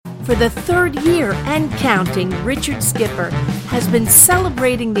For the third year and counting, Richard Skipper has been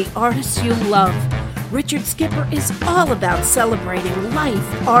celebrating the artists you love. Richard Skipper is all about celebrating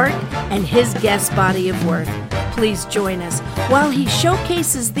life, art, and his guest body of work. Please join us while he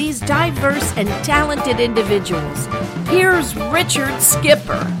showcases these diverse and talented individuals. Here's Richard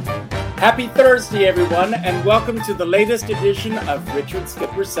Skipper. Happy Thursday, everyone, and welcome to the latest edition of Richard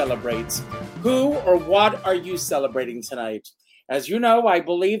Skipper Celebrates. Who or what are you celebrating tonight? As you know, I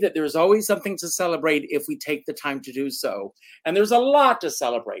believe that there's always something to celebrate if we take the time to do so. And there's a lot to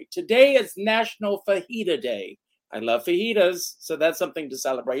celebrate. Today is National Fajita Day. I love fajitas, so that's something to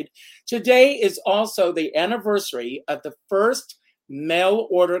celebrate. Today is also the anniversary of the first mail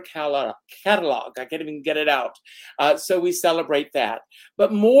order catalog. I can't even get it out. So we celebrate that.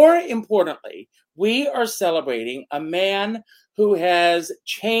 But more importantly, we are celebrating a man who has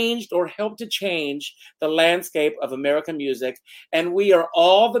changed or helped to change the landscape of American music, and we are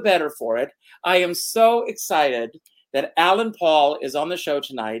all the better for it. I am so excited that Alan Paul is on the show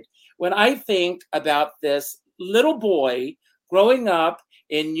tonight. When I think about this little boy growing up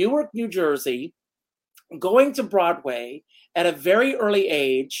in Newark, New Jersey, going to Broadway at a very early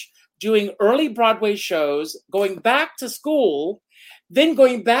age, doing early Broadway shows, going back to school, then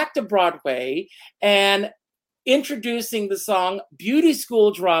going back to Broadway and introducing the song Beauty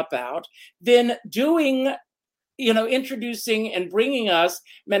School Dropout, then introducing and bringing us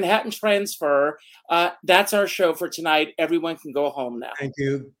Manhattan Transfer. That's our show for tonight. Everyone can go home now. Thank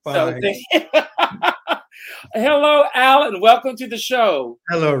you. Bye. Hello, Alan. Welcome to the show.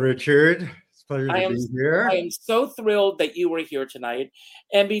 Hello, Richard. It's a pleasure to be here. I am so thrilled that you were here tonight.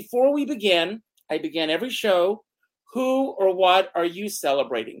 And before we begin, I begin every show. Who or what are you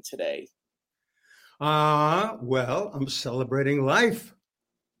celebrating today? Well, I'm celebrating life.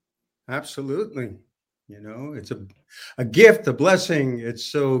 Absolutely. You know, it's a gift, a blessing. It's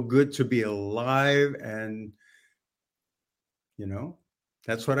so good to be alive. And, you know,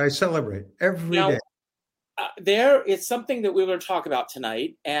 that's what I celebrate every day. There is something that we're going to talk about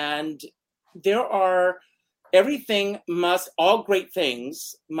tonight. And all great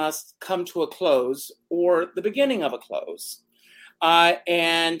things must come to a close or the beginning of a close.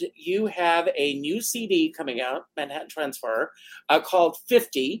 And you have a new CD coming out, Manhattan Transfer, called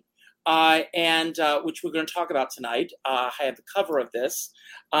 50, which we're going to talk about tonight. I have the cover of this,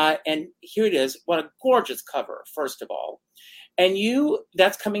 and here it is. What a gorgeous cover, first of all. And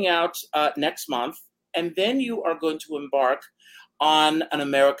that's coming out next month, and then you are going to embark on an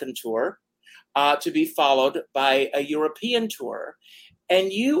American tour to be followed by a European tour,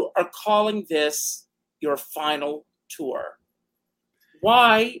 and you are calling this your final tour.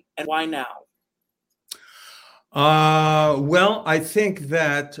 Why and why now? Well, I think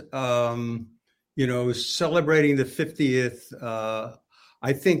that, celebrating the 50th,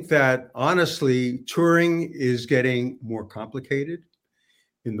 I think that honestly, touring is getting more complicated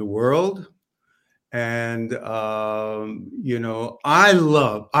in the world. And, I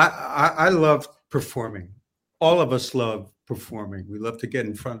love performing. All of us love performing. We love to get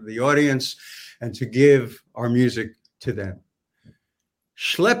in front of the audience and to give our music to them.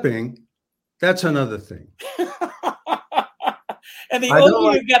 Schlepping, that's another thing. And the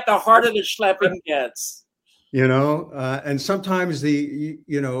older you get, the harder the schlepping gets. And sometimes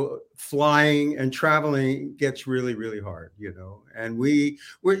flying and traveling gets really, really hard, and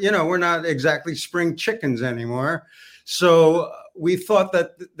we're not exactly spring chickens anymore. So we thought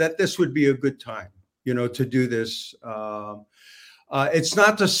that this would be a good time, to do this. It's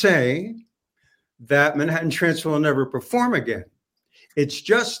not to say that Manhattan Transfer will never perform again. It's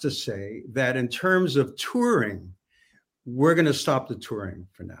just to say that in terms of touring, we're going to stop the touring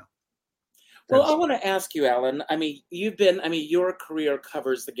for now. Well, I want to ask you, Alan, your career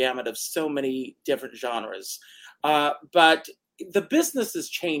covers the gamut of so many different genres, but the business has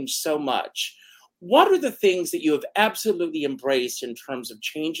changed so much. What are the things that you have absolutely embraced in terms of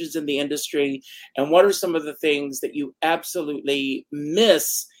changes in the industry? And what are some of the things that you absolutely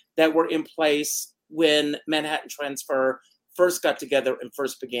miss that were in place when Manhattan Transfer first got together and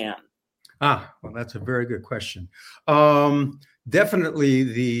first began? Well, that's a very good question. Definitely,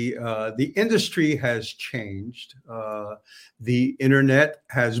 the industry has changed. The internet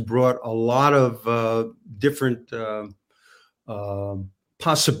has brought a lot of different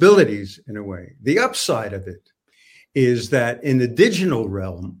possibilities in a way. The upside of it is that in the digital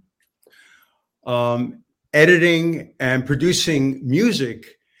realm, editing and producing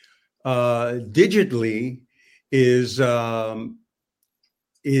music digitally is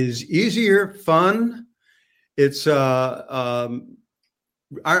easier, fun. It's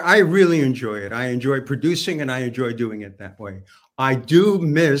I really enjoy it. I enjoy producing and I enjoy doing it that way. I do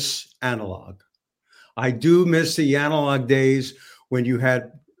miss analog. I do miss the analog days when you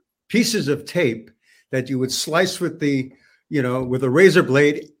had pieces of tape that you would slice with with a razor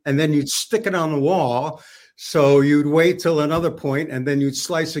blade, and then you'd stick it on the wall. So you'd wait till another point, and then you'd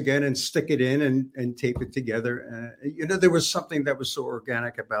slice again and stick it in and tape it together. There was something that was so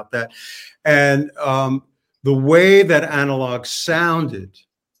organic about that. And the way that analog sounded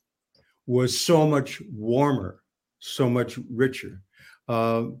was so much warmer, so much richer.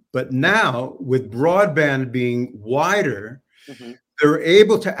 But now, with broadband being wider, mm-hmm. they're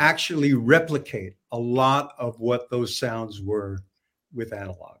able to actually replicate a lot of what those sounds were with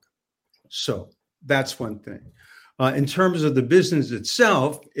analog. So that's one thing. In terms of the business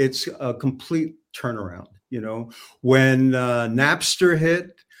itself, it's a complete turnaround. When Napster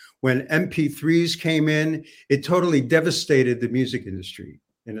hit, when MP3s came in, it totally devastated the music industry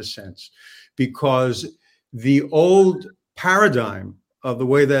in a sense, because the old paradigm of the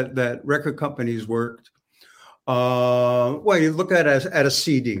way that record companies worked, you look at a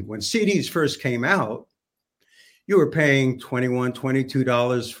CD. When CDs first came out, you were paying $21,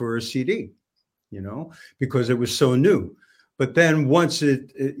 $22 for a CD, because it was so new. But then once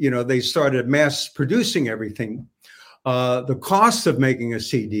they started mass producing everything, the cost of making a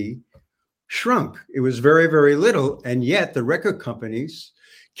CD shrunk. It was very, very little. And yet the record companies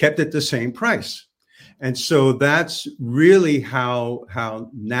kept it the same price. And so that's really how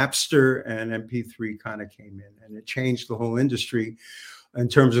Napster and MP3 kind of came in. And it changed the whole industry in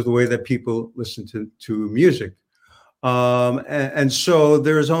terms of the way that people listen to music. And so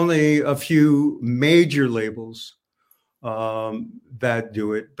there's only a few major labels that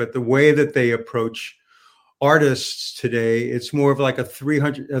do it. But the way that they approach artists today, it's more of like a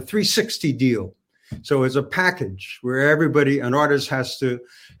 360 deal. So it's a package where an artist has to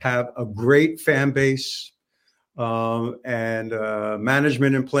have a great fan base and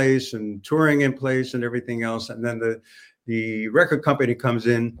management in place and touring in place and everything else. And then the record company comes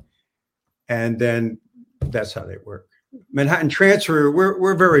in, and then that's how they work. Manhattan Transfer,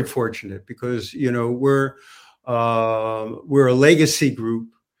 we're very fortunate because we're a legacy group.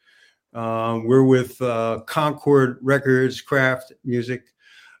 We're with Concord Records, Kraft Music,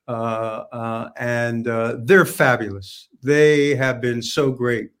 and they're fabulous. They have been so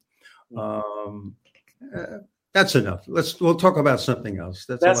great. That's enough. We'll talk about something else.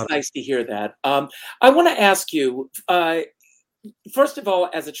 That's nice to hear that. I want to ask you, first of all,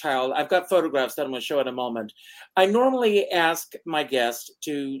 as a child, I've got photographs that I'm going to show in a moment. I normally ask my guests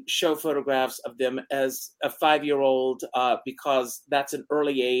to show photographs of them as a 5-year-old because that's an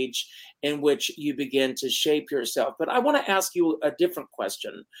early age in which you begin to shape yourself. But I want to ask you a different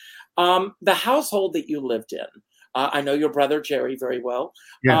question. The household that you lived in, I know your brother, Jerry, very well.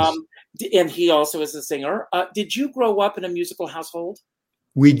 Yes. And he also is a singer. Did you grow up in a musical household?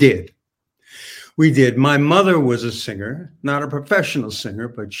 We did. My mother was a singer, not a professional singer,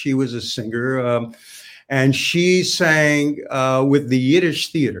 but she was a singer. And she sang with the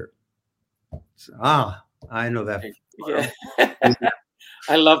Yiddish Theater. I know that. Yeah.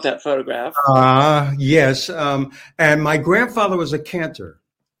 I love that photograph. Yes. And my grandfather was a cantor.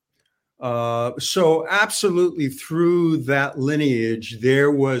 So absolutely through that lineage, there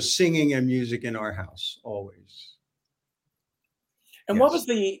was singing and music in our house, always. And yes. What was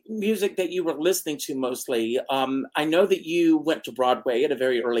the music that you were listening to mostly? I know that you went to Broadway at a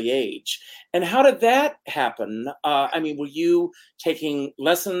very early age. And how did that happen? Were you taking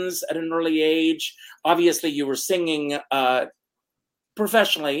lessons at an early age? Obviously, you were singing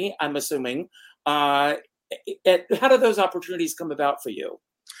professionally, I'm assuming. How did those opportunities come about for you?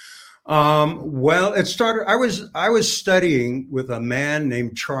 Well, it started, I was studying with a man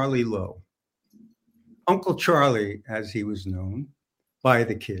named Charlie Lowe, Uncle Charlie, as he was known by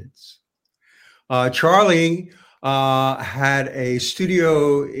the kids. Charlie had a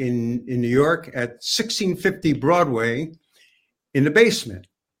studio in New York at 1650 Broadway in the basement.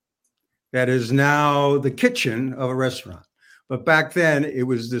 That is now the kitchen of a restaurant. But back then it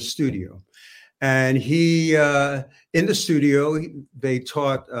was the studio. And he, in the studio, they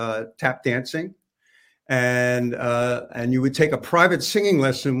taught tap dancing, and you would take a private singing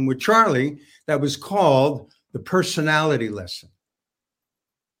lesson with Charlie that was called the personality lesson.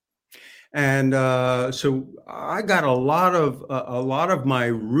 And so I got a lot of my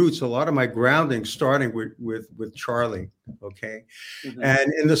roots, a lot of my grounding starting with Charlie. Okay, mm-hmm.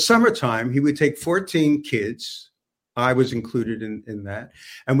 And in the summertime, he would take 14 kids. I was included in that.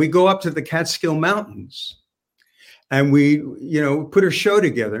 And we go up to the Catskill Mountains and we, put a show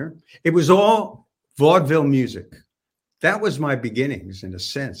together. It was all vaudeville music. that was my beginnings in a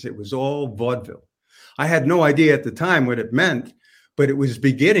sense. It was all vaudeville. I had no idea at the time what it meant, but it was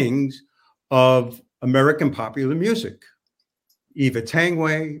beginnings of American popular music. Eva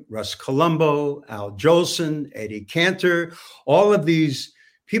Tangway, Russ Columbo, Al Jolson, Eddie Cantor, all of these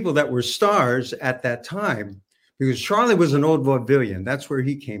people that were stars at that time, because Charlie was an old vaudevillian. That's where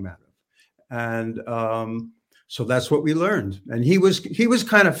he came out of. And so that's what we learned. And he was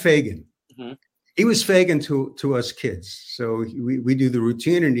kind of Fagin. Mm-hmm. He was Fagin to us kids. So we do the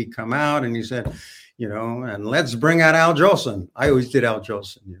routine, and he'd come out and he said, you know, and let's bring out Al Jolson. I always did Al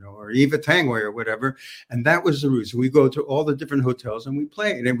Jolson, you know, or Eva Tangway or whatever. And that was the roots. We go to all the different hotels and we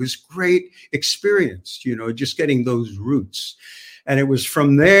play. And it was great experience, you know, just getting those roots. And it was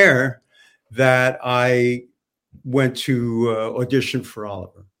from there that I went to audition for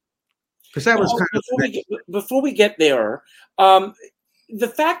Oliver. Because that was before we get there,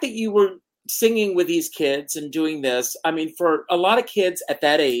 the fact that you were singing with these kids and doing this, I mean, for a lot of kids at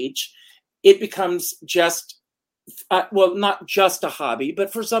that age, it becomes just, not just a hobby,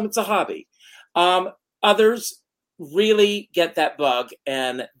 but for some it's a hobby. Others really get that bug,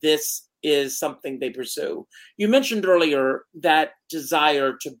 and this is something they pursue. You mentioned earlier that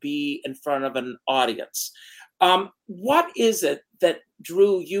desire to be in front of an audience. What is it that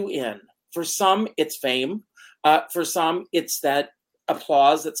drew you in? For some, it's fame. For some, it's that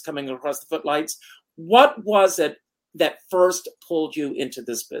applause that's coming across the footlights. What was it that first pulled you into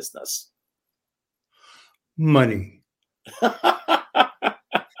this business? Money.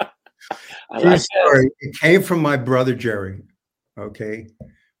 It came from my brother Jerry. Okay,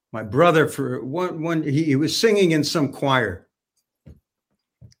 my brother, for one he was singing in some choir, and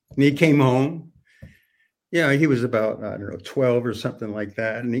he came home. Yeah, he was about 12 or something like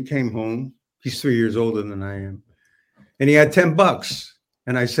that, and he came home. He's 3 years older than I am, and he had $10.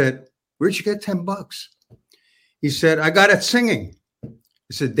 And I said, "Where'd you get $10?" He said, "I got it singing." I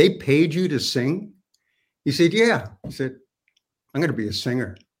said, "They paid you to sing?" He said, "Yeah." He said, "I'm going to be a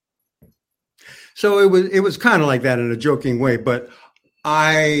singer." So it was kind of like that in a joking way, but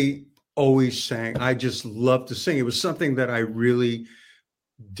I always sang. I just loved to sing. It was something that I really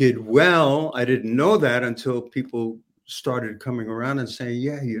did well. I didn't know that until people started coming around and saying,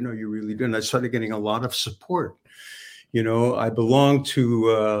 "Yeah, you know, you really do." And I started getting a lot of support. You know, I belonged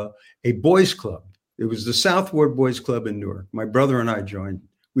to a boys club. It was the South Ward Boys Club in Newark. My brother and I joined.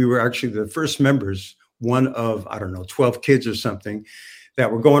 We were actually the first members, one of, 12 kids or something,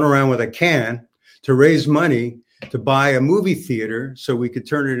 that were going around with a can to raise money to buy a movie theater so we could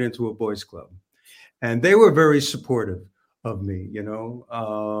turn it into a boys club. And they were very supportive of me, you know.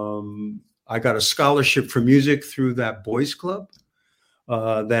 I got a scholarship for music through that boys club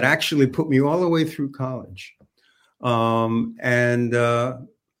that actually put me all the way through college.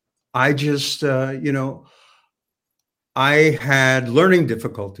 I just, I had learning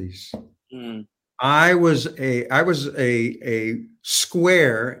difficulties. Mm. I was a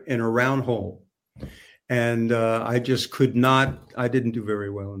square in a round hole, and I just could not. I didn't do very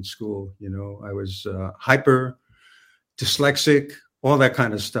well in school. You know, I was hyper, dyslexic, all that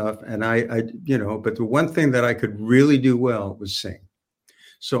kind of stuff. And I, but the one thing that I could really do well was sing.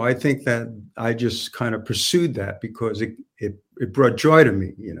 So I think that I just kind of pursued that because it brought joy to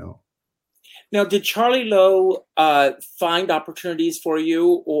me, you know. Now, did Charlie Lowe find opportunities for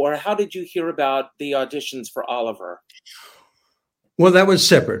you, or how did you hear about the auditions for Oliver? Well, that was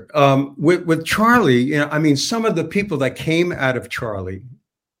separate. With Charlie, you know, I mean, some of the people that came out of Charlie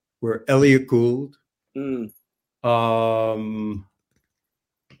were Elliot Gould. Mm.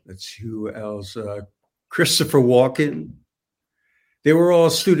 Let's see who else. Christopher Walken. They were all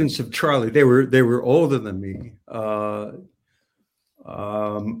students of Charlie. They were older than me.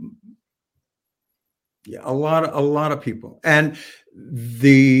 Yeah, a lot of people, and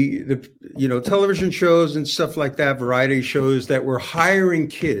the television shows and stuff like that, variety shows that were hiring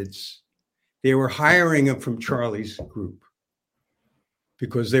kids. They were hiring them from Charlie's group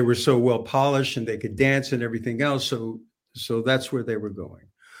because they were so well polished and they could dance and everything else. So that's where they were going.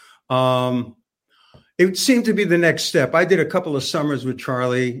 It seemed to be the next step. I did a couple of summers with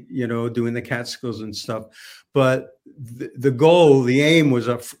Charlie, you know, doing the Catskills and stuff. But the goal, the aim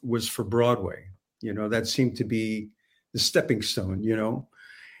was for Broadway. You know, that seemed to be the stepping stone, you know.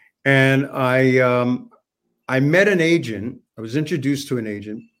 And I met an agent. I was introduced to an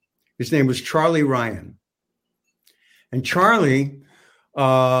agent. His name was Charlie Ryan. And Charlie, he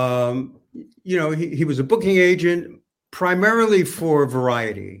was a booking agent primarily for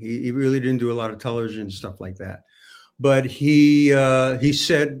variety. He really didn't do a lot of television and stuff like that. But he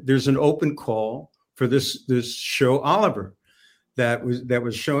said, there's an open call for this show, Oliver, that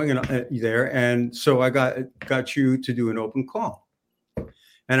was showing there, and so I got you to do an open call.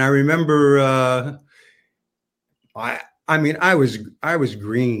 And I remember, I mean, I was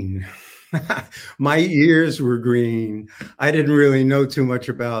green. My ears were green. I didn't really know too much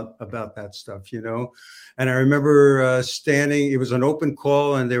about that stuff, you know. And I remember standing. It was an open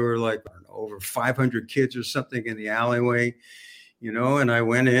call, and there were like, I don't know, over 500 kids or something in the alleyway, you know. And I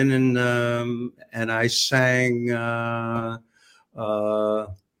went in and I sang.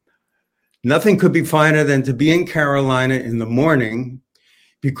 Nothing could be finer than to be in Carolina in the morning,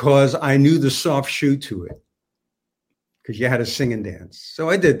 because I knew the soft shoe to it, because you had to sing and dance. So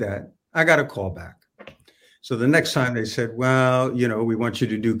I did that. I got a call back. So the next time they said, well, you know, we want you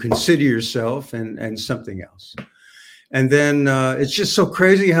to do Consider Yourself and something else. And then it's just so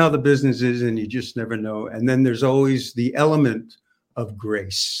crazy how the business is, and you just never know. And then there's always the element of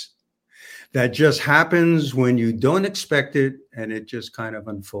grace that just happens when you don't expect it, and it just kind of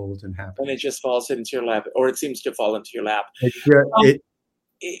unfolds and happens. And it just falls into your lap, or it seems to fall into your lap.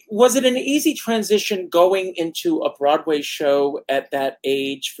 Was it an easy transition going into a Broadway show at that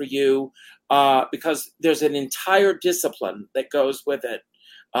age for you? Because there's an entire discipline that goes with it,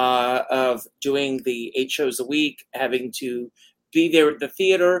 of doing the 8 shows a week, having to be there at the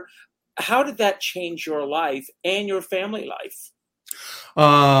theater. How did that change your life and your family life?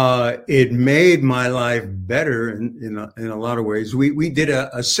 It made my life better in a lot of ways. We did a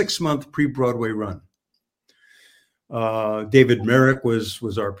 6-month pre-Broadway run. David Merrick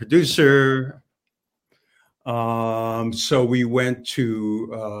was our producer. So we went to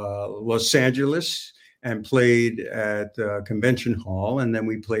Los Angeles and played at Convention Hall, and then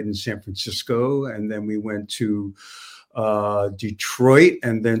we played in San Francisco, and then we went to Detroit,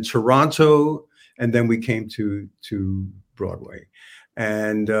 and then Toronto, and then we came to Broadway.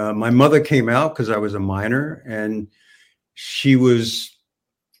 And my mother came out because I was a minor, and she was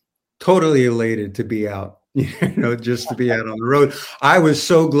totally elated to be out. You know, just to be out on the road. I was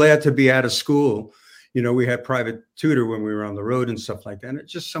so glad to be out of school. You know, we had private tutor when we were on the road and stuff like that. And it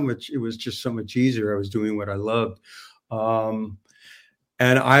was just so much easier. I was doing what I loved. And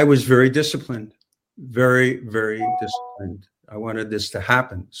I was very disciplined, very, very disciplined. I wanted this to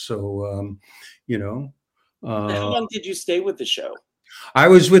happen. So, you know. How long did you stay with the show? I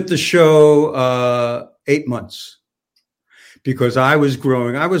was with the show 8 months, because I was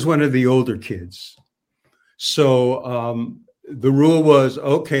growing. I was one of the older kids. So the rule was,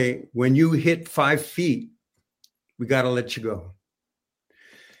 okay, when you hit 5 feet, we got to let you go.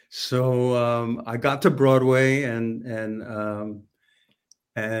 So I got to Broadway, and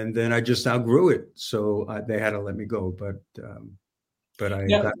then I just outgrew it. So they had to let me go. But then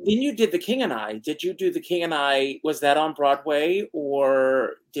you did The King and I. Did you do The King and I? Was that on Broadway,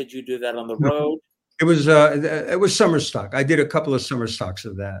 or did you do that on the road? It was summer stock. I did a couple of summer stocks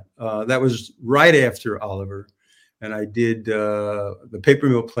of that. That was right after Oliver, and I did the Paper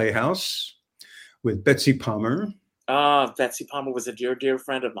Mill Playhouse with Betsy Palmer. Betsy Palmer was a dear, dear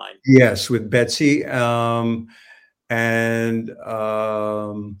friend of mine. Yes, with Betsy, and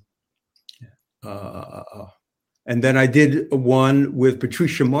then I did one with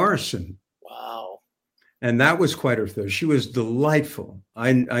Patricia Morrison. Wow. And that was quite a thrill. She was delightful.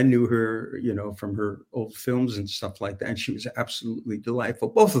 I knew her, you know, from her old films and stuff like that. And she was absolutely delightful.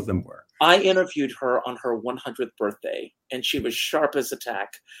 Both of them were. I interviewed her on her 100th birthday, and she was sharp as a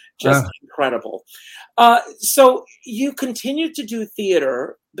tack. Just incredible. So you continued to do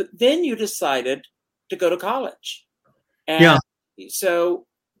theater, but then you decided to go to college. And so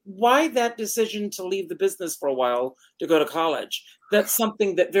why that decision to leave the business for a while to go to college? That's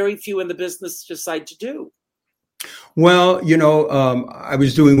something that very few in the business decide to do. Well, you know, I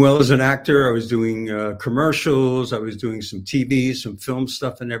was doing well as an actor. I was doing commercials. I was doing some TV, some film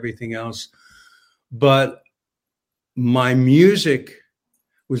stuff and everything else. But my music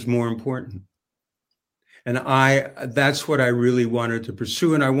was more important. And that's what I really wanted to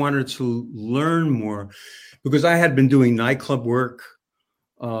pursue. And I wanted to learn more, because I had been doing nightclub work,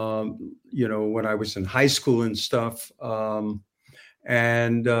 you know, when I was in high school and stuff.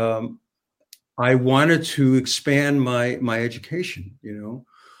 And I wanted to expand my education, you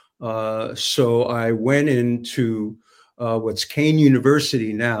know. So I went into what's Kane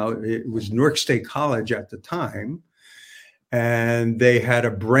University now. It was Newark State College at the time. And they had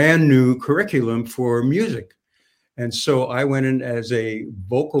a brand new curriculum for music. And so I went in as a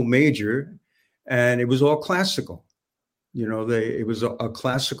vocal major, and it was all classical. You know, it was a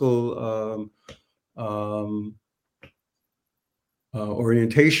classical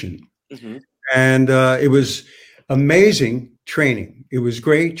orientation. Mm-hmm. And it was amazing training. It was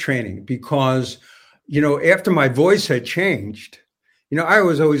great training, because after my voice had changed, I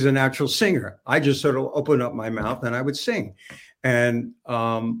was always a natural singer. I just sort of opened up my mouth and I would sing. And,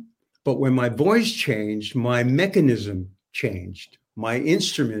 but when my voice changed, my mechanism changed, my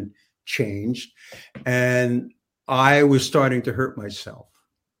instrument changed, and I was starting to hurt myself.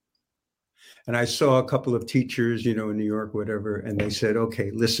 And I saw a couple of teachers, in New York, whatever, and they said,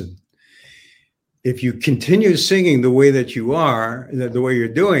 okay, listen, if you continue singing the way that you are, the way you're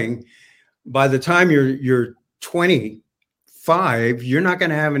doing, by the time you're 25, you're not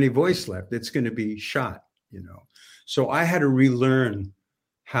going to have any voice left. It's going to be shot, So I had to relearn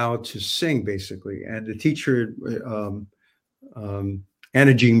how to sing, basically. And the teacher,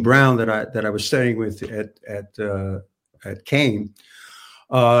 Anna Jean Brown, that I was studying with at Kane,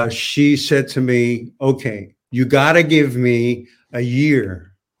 she said to me, okay, you got to give me a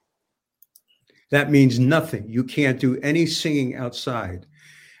year. That means nothing. You can't do any singing outside.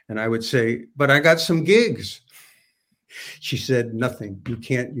 And I would say, but I got some gigs. She said, nothing. You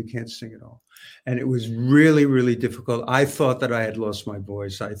can't sing at all. And it was really, really difficult. I thought that I had lost my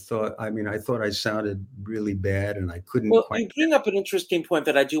voice. I thought I sounded really bad and I couldn't quite. You bring up an interesting point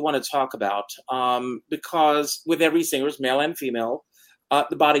that I do want to talk about, because with every singer, male and female,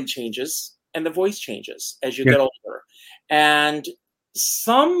 the body changes and the voice changes as you get older. And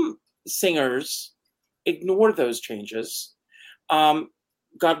some singers ignore those changes.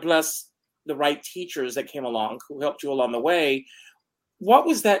 God bless the right teachers that came along who helped you along the way. What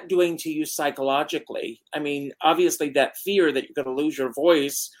was that doing to you psychologically? I mean, obviously that fear that you're going to lose your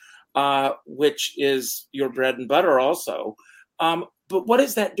voice, which is your bread and butter also. But what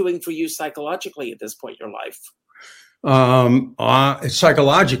is that doing for you psychologically at this point in your life?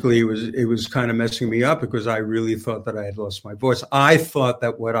 Psychologically, it was kind of messing me up because I really thought that I had lost my voice. I thought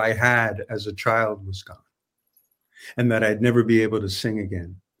that what I had as a child was gone and that I'd never be able to sing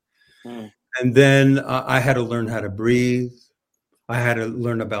again. And then I had to learn how to breathe. I had to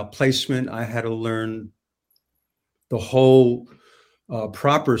learn about placement. I had to learn the whole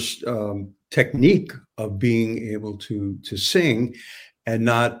proper technique of being able to sing and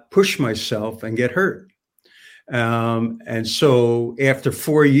not push myself and get hurt. And so after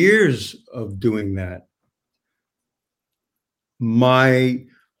 4 years of doing that, I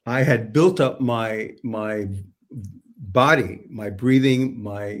had built up my body, my breathing,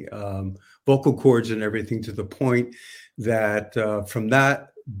 my vocal cords and everything to the point that from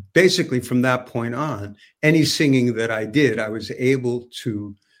that point on, any singing that I did, I was able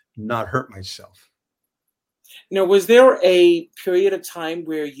to not hurt myself. Now, was there a period of time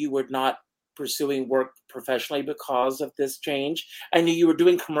where you were not pursuing work professionally because of this change? I knew you were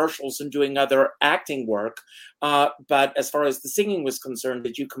doing commercials and doing other acting work, but as far as the singing was concerned,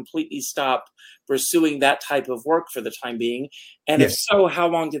 did you completely stop pursuing that type of work for the time being? And Yes. If so, how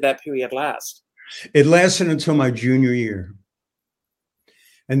long did that period last? It lasted until my junior year.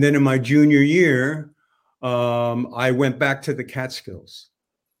 And then in my junior year, I went back to the Catskills.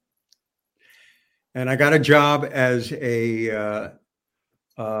 And I got a job as a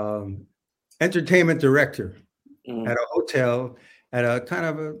entertainment director at a hotel, at a kind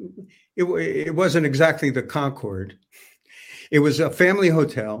of it wasn't exactly the Concord. It was a family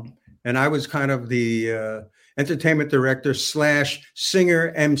hotel. And I was kind of the entertainment director /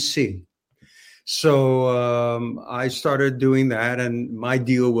 singer MC. So I started doing that, and my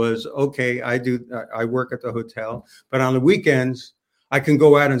deal was, okay, I work at the hotel, but on the weekends I can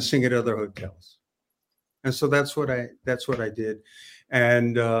go out and sing at other hotels. And so that's what I did.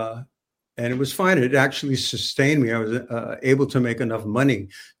 And it was fine. It actually sustained me. I was able to make enough money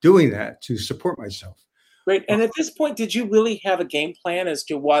doing that to support myself. Great. And at this point, did you really have a game plan as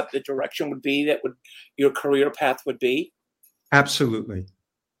to what the direction would be your career path would be? Absolutely.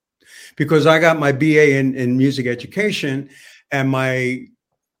 Because I got my BA in music education, and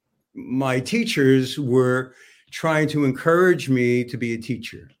my teachers were trying to encourage me to be a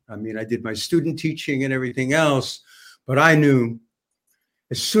teacher. I mean, I did my student teaching and everything else, but I knew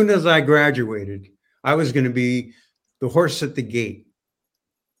as soon as I graduated, I was going to be the horse at the gate.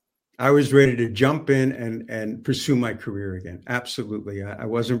 I was ready to jump in and pursue my career again. Absolutely. I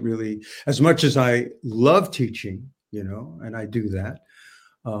wasn't really, as much as I love teaching, and I do that.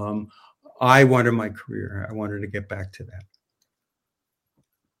 I wanted my career. I wanted to get back to that.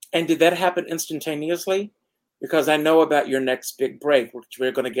 And did that happen instantaneously? Because I know about your next big break, which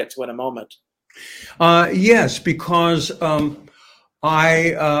we're going to get to in a moment. Yes, because one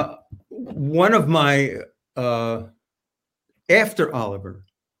of my, after Oliver,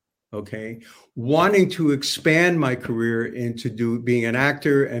 wanting to expand my career into being an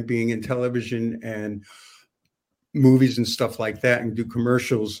actor and being in television and movies and stuff like that and do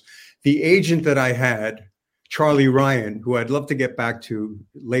commercials, the agent that I had, Charlie Ryan, who I'd love to get back to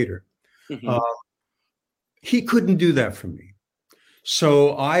later, he couldn't do that for me.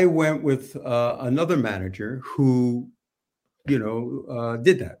 So I went with another manager who,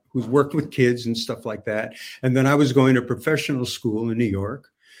 did that, who's worked with kids and stuff like that. And then I was going to professional school in New York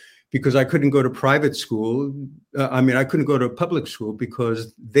because I couldn't go to private school. I couldn't go to public school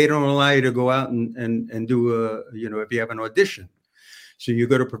because they don't allow you to go out and do if you have an audition. So you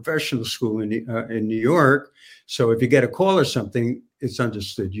go to professional school in New York. So if you get a call or something, it's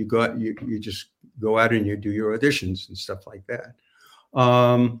understood. You just go out and you do your auditions and stuff like that.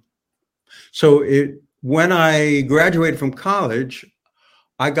 When I graduated from college,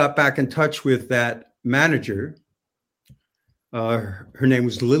 I got back in touch with that manager. Her name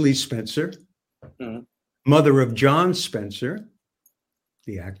was Lily Spencer, mother of John Spencer,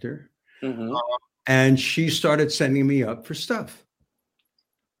 the actor. And she started sending me up for stuff.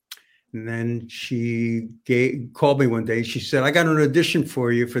 And then she called me one day. She said, I got an audition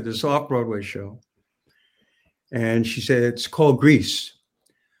for you for this off-Broadway show. And she said, it's called Grease.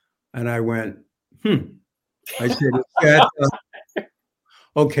 And I went, I said,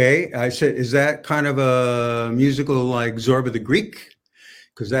 okay. I said, is that kind of a musical like Zorba the Greek?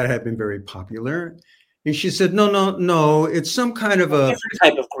 Because that had been very popular. And she said, no. It's some kind of a different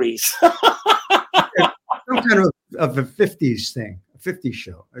type of Grease. some kind of a 50s thing. 50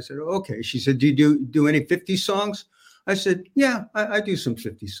 show. I said, okay. She said, do you do any 50 songs? I said, yeah, I do some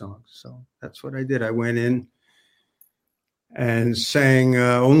 50 songs. So that's what I did. I went in and sang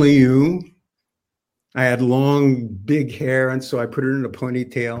Only You. I had long, big hair, and so I put it in a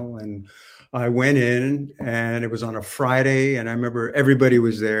ponytail, and I went in, and it was on a Friday, and I remember everybody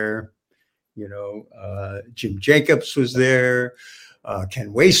was there. Jim Jacobs was there.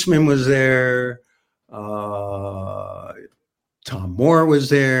 Ken Wasteman was there. Tom Moore was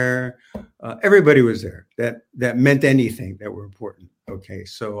there. Everybody was there. That meant anything, that were important. Okay,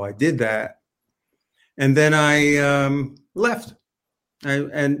 so I did that, and then I left.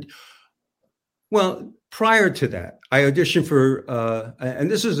 Prior to that, I auditioned for,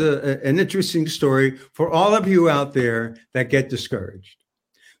 and this is an interesting story for all of you out there that get discouraged,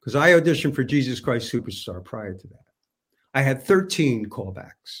 because I auditioned for Jesus Christ Superstar prior to that. I had 13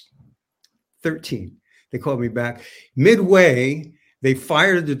 callbacks. 13. They called me back. Midway, they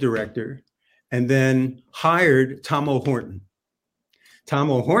fired the director and then hired Tom O'Horton. Tom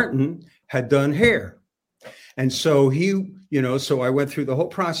O'Horton had done hair. And so so I went through the whole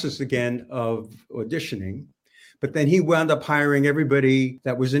process again of auditioning, but then he wound up hiring everybody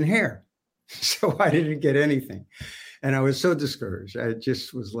that was in hair. So I didn't get anything. And I was so discouraged. I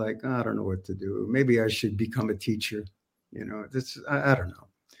just was like, I don't know what to do. Maybe I should become a teacher. I don't know.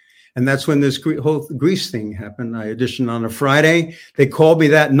 And that's when this whole Grease thing happened. I auditioned on a Friday. They called me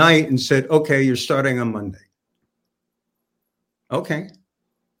that night and said, okay, you're starting on Monday. Okay.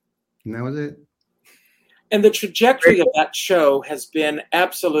 And that was it. And the trajectory of that show has been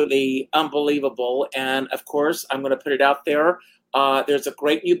absolutely unbelievable. And of course, I'm going to put it out there. There's a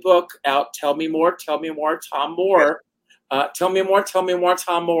great new book out. Tell Me More, Tom Moore. Tell Me More,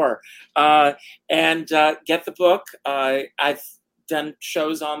 Tom Moore. And get the book. I've done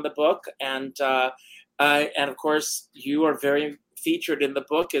shows on the book, and of course, you are very featured in the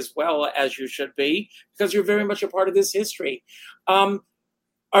book as well, as you should be, because you're very much a part of this history. Are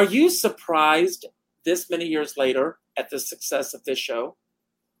you surprised this many years later at the success of this show?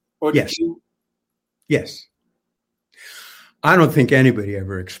 Or did you? Yes. I don't think anybody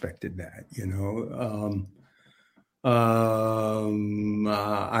ever expected that,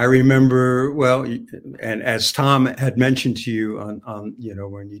 I remember, and as Tom had mentioned to you on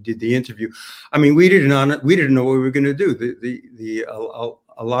when you did the interview, we didn't know what we were going to do.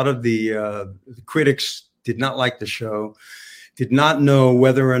 A lot of the critics did not like the show, did not know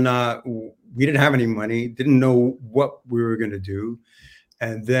whether or not we didn't have any money, didn't know what we were going to do.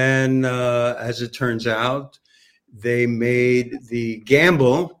 And then, as it turns out, they made the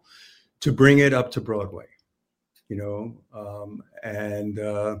gamble to bring it up to Broadway. And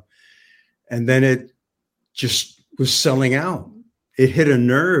then it just was selling out. It hit a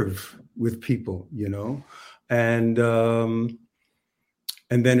nerve with people, and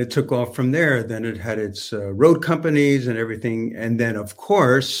then it took off from there. Then it had its road companies and everything. And then, of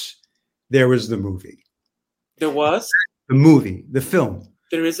course, there was the movie. There was? The movie, the film.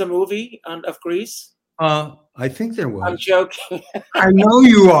 There is a movie of Grease? I think there was. I'm joking. I know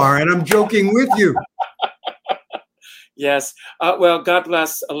you are, and I'm joking with you. Yes. Well, God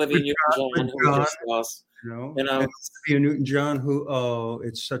bless Olivia Newton-John, who we just lost. Olivia Newton-John, who,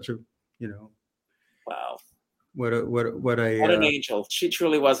 it's such a, Wow. What a What an angel. She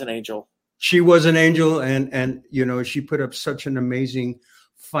truly was an angel. She was an angel, and she put up such an amazing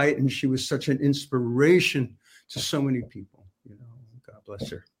fight, and she was such an inspiration to so many people. God bless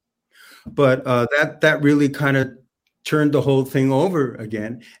her. But that really kind of turned the whole thing over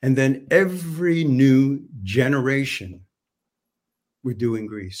again. And then every new generation we're doing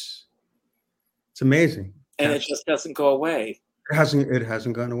Grease. It's amazing. And it just doesn't go away. It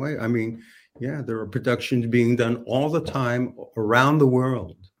hasn't gone away. I mean, yeah, there are productions being done all the time around the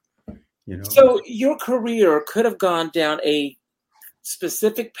world. So your career could have gone down a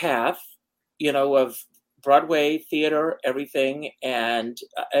specific path, of Broadway, theater, everything. And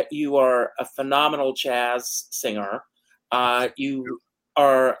you are a phenomenal jazz singer. You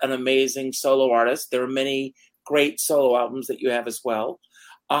are an amazing solo artist. There are many great solo albums that you have as well.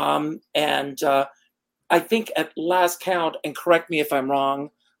 And I think at last count, and correct me if I'm wrong,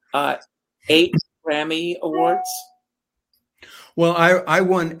 8 Grammy Awards. Well, I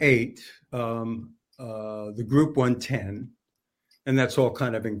won 8. The group won 10, and that's all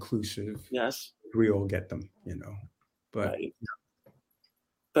kind of inclusive. Yes, we all get them, But right.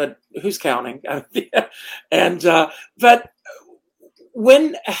 But who's counting? And but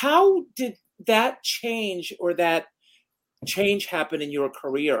how did that change, or that change happen in your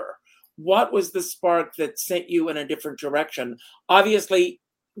career? What was the spark that sent you in a different direction? Obviously,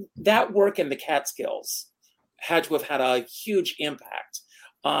 that work in the Catskills had to have had a huge impact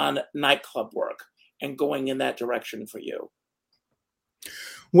on nightclub work and going in that direction for you.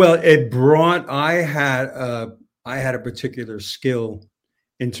 Well, I had a particular skill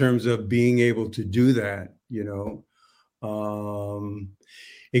in terms of being able to do that.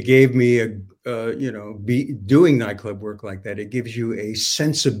 It gave me doing nightclub work like that. It gives you a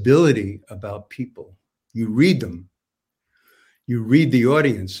sensibility about people. You read them. You read the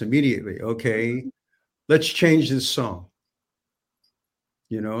audience immediately. Okay, let's change this song.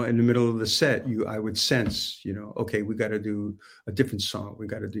 In the middle of the set, I would sense, okay, we got to do a different song. We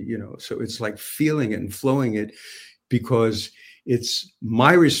got to do, so it's like feeling it and flowing it, because it's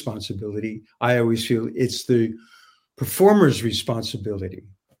my responsibility. I always feel it's the performer's responsibility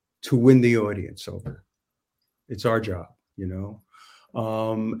to win the audience over. It's our job,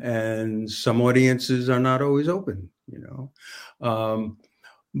 and some audiences are not always open,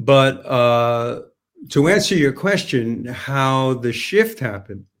 but to answer your question, how the shift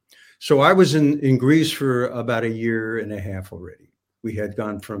happened. So I was in Grease for about 1.5 years already. We had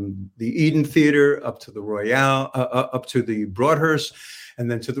gone from the Eden Theater up to the Royale, up to the Broadhurst,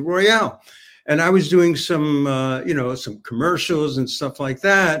 and then to the Royale. And I was doing some commercials and stuff like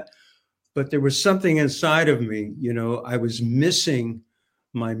that. But there was something inside of me, I was missing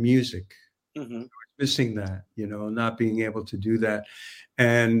my music. Mm-hmm. I was missing that, not being able to do that.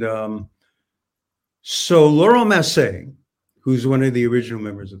 And so Laurel Massey, who's one of the original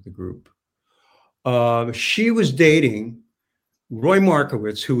members of the group, she was dating Roy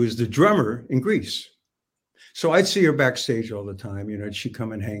Markowitz, who was the drummer in Grease. So I'd see her backstage all the time. She'd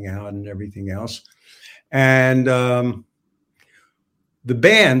come and hang out and everything else. And the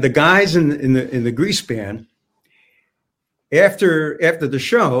band, the guys in the Grease band, after the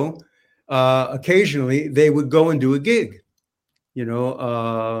show, occasionally they would go and do a gig.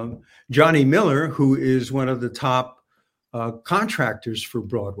 Johnny Miller, who is one of the top contractors for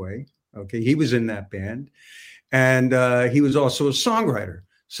Broadway. Okay, he was in that band, and he was also a songwriter.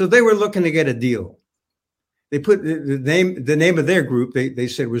 So they were looking to get a deal. They put the name of their group. They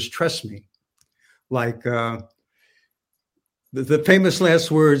said was Trust Me, like the famous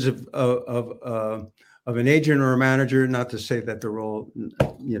last words of an agent or a manager. Not to say that they're all,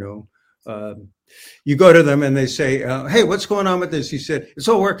 you go to them and they say, "Hey, what's going on with this?" He said, "It's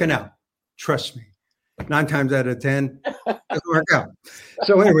all working out. Trust me." 9 times out of 10, it doesn't work out.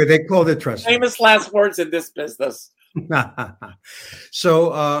 So anyway, they called it Trust Me. Famous last words in this business.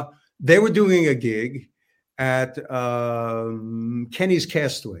 So they were doing a gig at Kenny's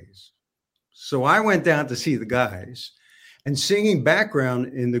Castaways. So I went down to see the guys, and singing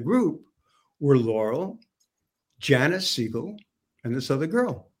background in the group were Laurel, Janice Siegel, and this other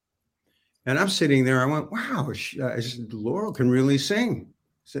girl. And I'm sitting there. I went, wow, Laurel can really sing. I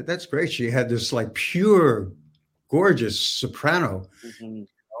said, that's great. She had this like pure, gorgeous soprano,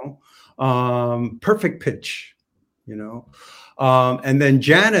 perfect pitch, and then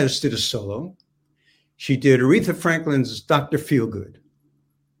Janice did a solo. She did Aretha Franklin's Dr. Feelgood.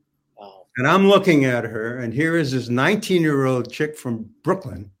 Wow. And I'm looking at her, and here is this 19-year-old chick from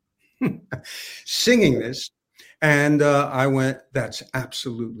Brooklyn singing this. And I went, that's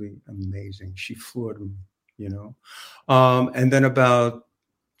absolutely amazing. She floored me, And then about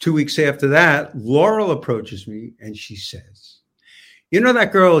 2 weeks after that, Laurel approaches me and she says, "You know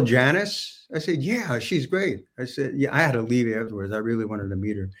that girl, Janice?" I said, "Yeah, she's great." I said, "Yeah," I had to leave afterwards. I really wanted to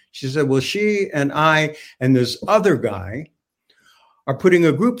meet her. She said, "Well, she and I and this other guy are putting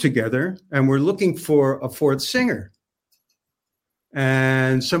a group together and we're looking for a fourth singer.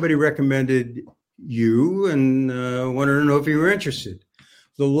 And somebody recommended you and wanted to know if you were interested."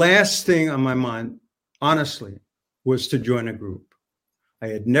 The last thing on my mind, honestly, was to join a group. I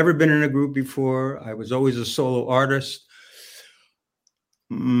had never been in a group before. I was always a solo artist.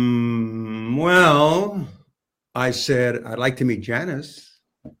 Well, I said, "I'd like to meet Janice."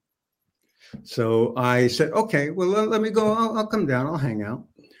 So I said, "Okay, well, let me go. I'll come down. I'll hang out."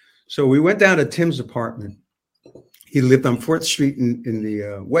 So we went down to Tim's apartment. He lived on 4th Street in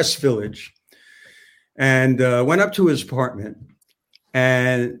the West Village, and went up to his apartment,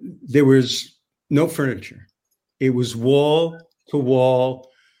 and there was no furniture. It was wall to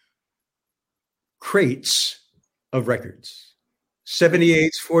wall crates of records,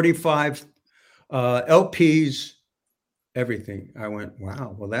 78s, 45, LPs, everything. I went,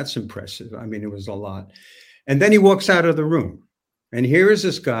 wow, well, that's impressive. I mean, it was a lot. And then he walks out of the room, and here is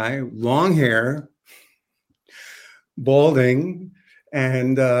this guy, long hair, balding,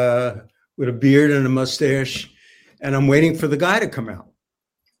 and with a beard and a mustache. And I'm waiting for the guy to come out.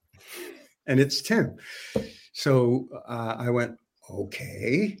 And it's Tim. So I went,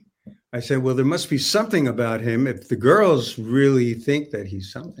 okay. I said, well, there must be something about him if the girls really think that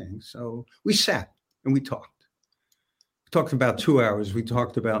he's something. So we sat and we talked. We talked about 2 hours. We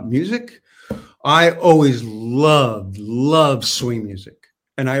talked about music. I always loved swing music.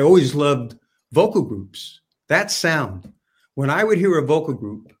 And I always loved vocal groups. That sound. When I would hear a vocal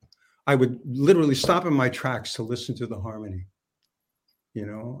group, I would literally stop in my tracks to listen to the harmony. You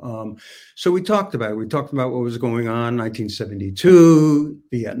know, so we talked about it. We talked about what was going on. 1972,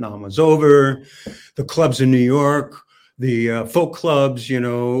 Vietnam was over. The clubs in New York, the folk clubs, you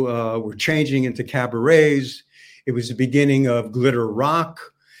know, were changing into cabarets. It was the beginning of glitter rock.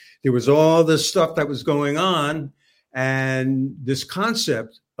 There was all this stuff that was going on, and this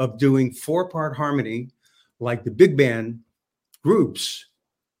concept of doing 4-part harmony, like the big band groups,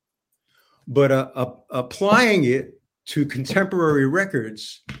 but applying it to contemporary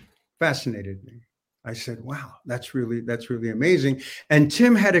records fascinated me. I said, wow, that's really amazing. And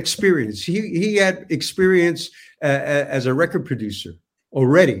Tim had experience. He had experience as a record producer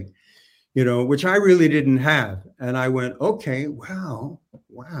already, you know, which I really didn't have. And I went, okay, wow.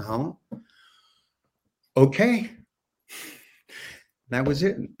 Okay. That was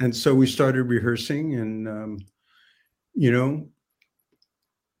it. And so we started rehearsing, and, you know,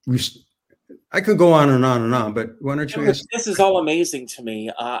 I could go on and on and on, but why don't you ask? This is all amazing to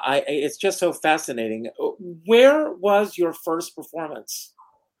me. It's just so fascinating. Where was your first performance?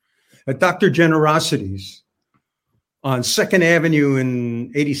 At Dr. Generosity's on 2nd Avenue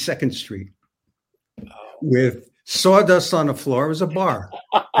and 82nd Street, with sawdust on the floor. It was a bar.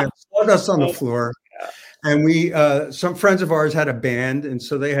 Sawdust on the floor. And we, some friends of ours had a band, and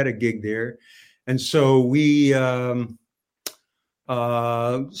so they had a gig there. And so we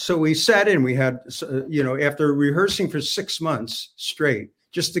sat in. We had, you know, after rehearsing for 6 months straight,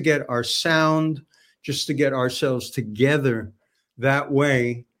 just to get our sound, just to get ourselves together that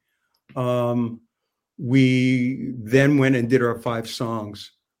way, we then went and did our 5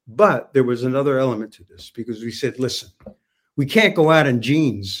 songs. But there was another element to this, because we said, listen, we can't go out in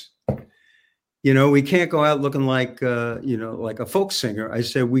jeans. You know, we can't go out looking like, you know, like a folk singer. I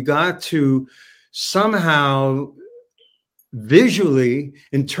said, we got to somehow visually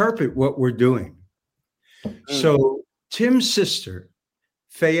interpret what we're doing. So Tim's sister,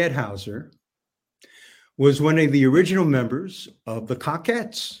 Fayette Hauser, was one of the original members of the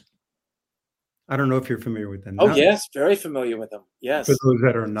Cockettes. I don't know if you're familiar with them. Oh, yes, very familiar with them. Yes. For those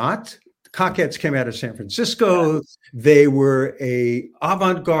that are not, the Cockettes came out of San Francisco. Yes. They were a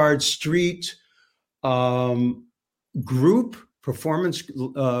avant-garde street group, performance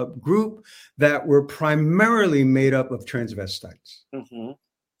group that were primarily made up of transvestites. Mm-hmm.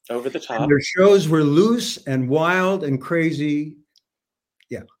 Over the top. And their shows were loose and wild and crazy.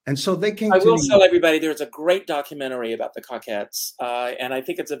 Yeah. And so they came I will tell everybody there's a great documentary about the Cockettes, and I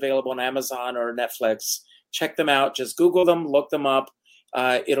think it's available on Amazon or Netflix. Check them out. Just Google them, look them up.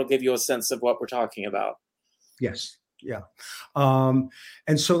 It'll give you a sense of what we're talking about. Yes. Yeah. And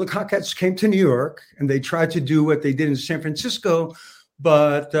so the Cockettes came to New York, and they tried to do what they did in San Francisco,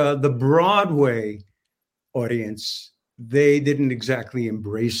 but the Broadway audience, they didn't exactly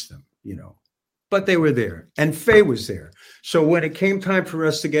embrace them, you know, but they were there, and Faye was there. So when it came time for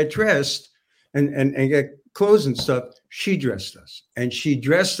us to get dressed and get clothes and stuff, she dressed us. And she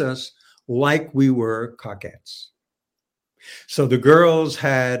dressed us like we were Cockettes. So the girls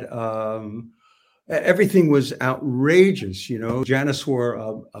had, everything was outrageous, you know. Janice wore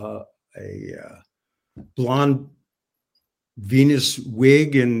a blonde Venus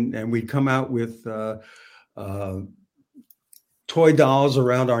wig, and we'd come out with toy dolls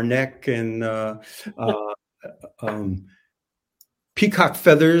around our neck and peacock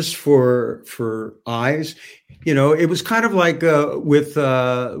feathers for eyes. You know, it was kind of like with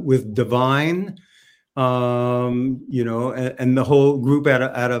Divine, you know, and the whole group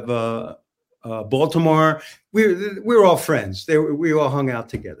out of Baltimore. We were all friends. We all hung out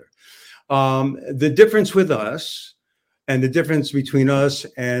together. The difference with us, and the difference between us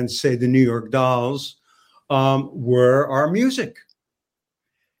and, say, the New York Dolls, were our music.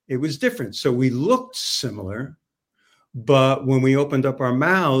 It was different. So we looked similar, but when we opened up our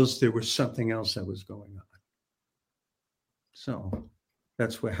mouths, there was something else that was going on. So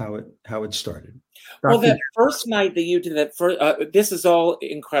that's how it started. Well, that first night that you did that first, this is all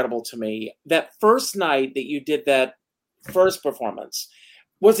incredible to me. That first night that you did that first performance,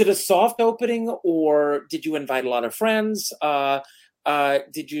 was it a soft opening, or did you invite a lot of friends?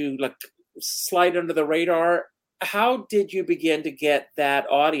 Did you like slide under the radar? How did you begin to get that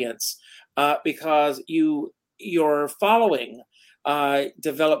audience? Because your following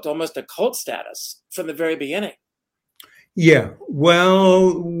developed almost a cult status from the very beginning. Yeah,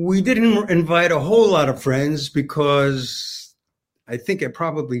 well, we didn't invite a whole lot of friends because I think it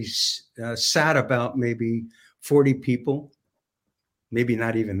probably sat about maybe 40 people, maybe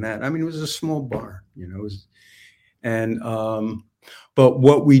not even that. I mean, it was a small bar, you know, but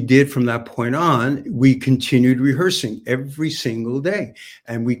what we did from that point on, we continued rehearsing every single day,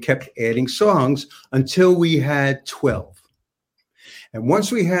 and we kept adding songs until we had 12. And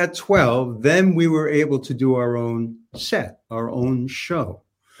once we had 12, then we were able to do our own set, our own show.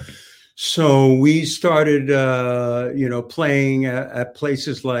 So we started, you know, playing at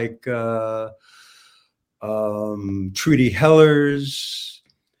places like Trudy Heller's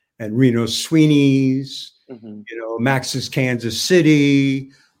and Reno Sweeney's, you know, Max's Kansas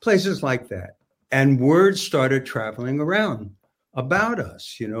City, places like that. And word started traveling around about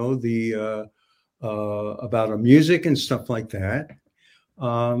us, you know, about our music and stuff like that.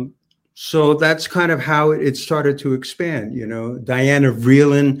 So that's kind of how it started to expand. You know, Diana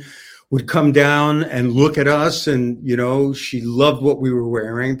Vreeland would come down and look at us, and, you know, she loved what we were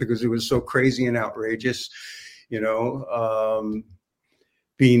wearing because it was so crazy and outrageous. You know,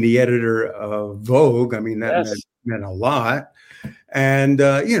 being the editor of Vogue, I mean, that meant a lot. And,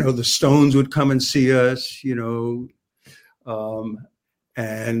 you know, the Stones would come and see us, you know,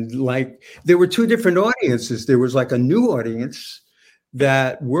 and like there were two different audiences. There was like a new audience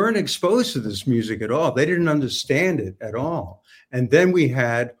that weren't exposed to this music at all. They didn't understand it at all. And then we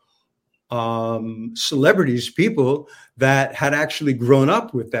had celebrities, people that had actually grown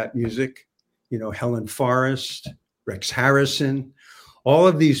up with that music, you know, Helen Forrest, Rex Harrison, all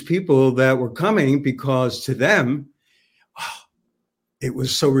of these people that were coming because to them, it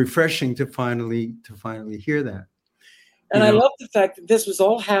was so refreshing to finally hear that. And I love the fact that this was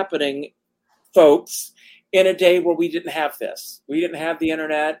all happening, folks, in a day where we didn't have this. We didn't have the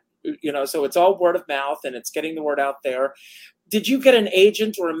internet, you know, so it's all word of mouth and it's getting the word out there. Did you get an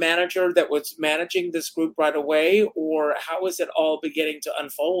agent or a manager that was managing this group right away, or how was it all beginning to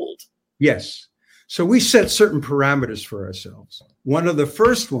unfold? Yes. So we set certain parameters for ourselves. One of the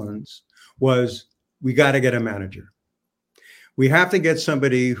first ones was we got to get a manager. We have to get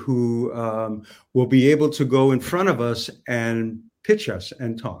somebody who will be able to go in front of us and pitch us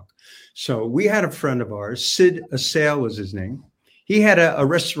and talk. So we had a friend of ours, Sid Assail was his name. He had a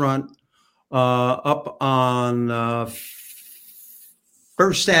restaurant up on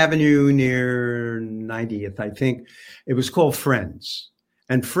First Avenue near 90th, I think. It was called Friends.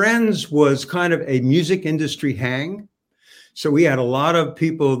 And Friends was kind of a music industry hang. So we had a lot of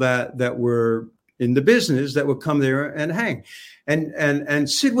people that were in the business that would come there and hang. And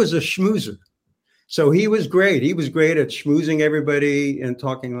Sid was a schmoozer. So he was great. He was great at schmoozing everybody and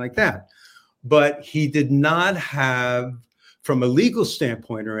talking like that. But he did not have, from a legal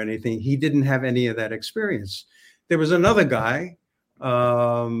standpoint or anything, he didn't have any of that experience. There was another guy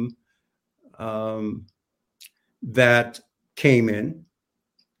that came in,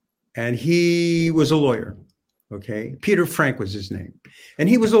 and he was a lawyer. Okay. Peter Frank was his name. And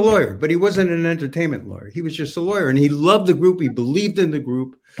he was a lawyer, but he wasn't an entertainment lawyer. He was just a lawyer, and he loved the group. He believed in the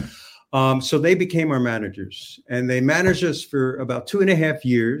group. So they became our managers, and they managed us for about 2.5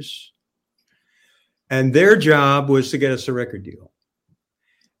 years. And their job was to get us a record deal.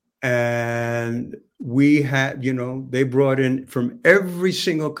 And we had, they brought in from every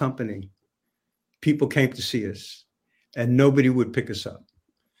single company. People came to see us, and nobody would pick us up.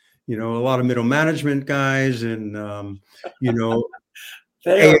 A lot of middle management guys and,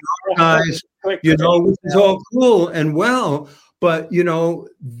 They guys, which is all cool and well, but,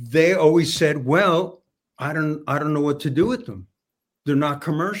 they always said, well, I don't know what to do with them. They're not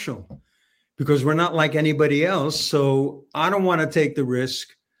commercial because we're not like anybody else. So I don't want to take the risk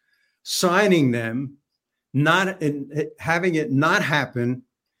signing them, having it not happen,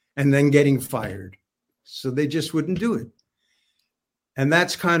 and then getting fired. So they just wouldn't do it. And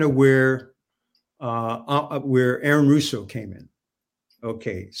that's kind of where Aaron Russo came in.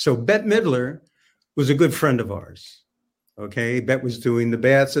 Okay, so Bette Midler was a good friend of ours. Okay, Bette was doing the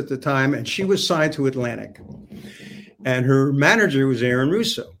Baths at the time, and she was signed to Atlantic. And her manager was Aaron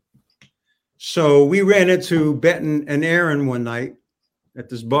Russo. So we ran into Bette and Aaron one night at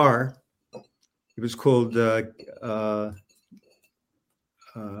this bar. It was called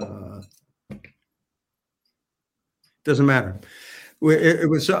doesn't matter. It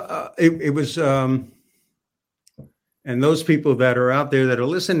was and those people that are out there that are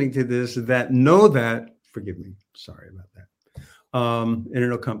listening to this that know that, forgive me, sorry about that. And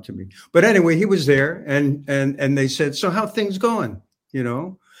it'll come to me. But anyway, he was there and they said, so how things going?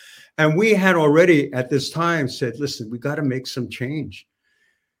 And we had already at this time said, listen, we got to make some change.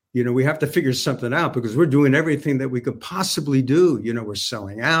 We have to figure something out because we're doing everything that we could possibly do. We're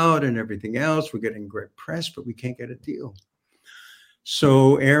selling out and everything else. We're getting great press, but we can't get a deal.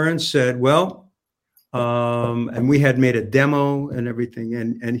 So Aaron said, well, and we had made a demo and everything.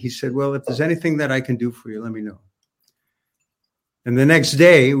 And he said, well, if there's anything that I can do for you, let me know. And the next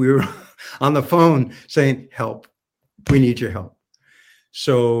day we were on the phone saying, help, we need your help.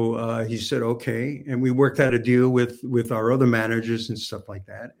 So he said, okay. And we worked out a deal with our other managers and stuff like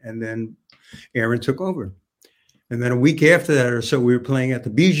that. And then Aaron took over. And then a week after that or so, we were playing at the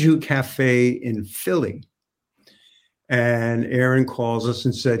Bijou Cafe in Philly. And Aaron calls us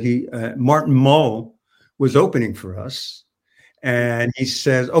and said Martin Mull was opening for us. And he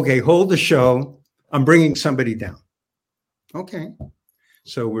says, okay, hold the show. I'm bringing somebody down. Okay.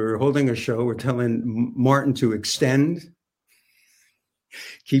 So we're holding a show. We're telling Martin to extend,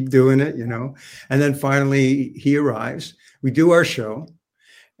 keep doing it, And then finally he arrives. We do our show.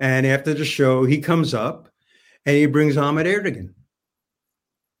 And after the show, he comes up and he brings Ahmet Ertegun.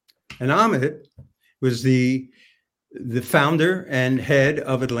 And Ahmet was the founder and head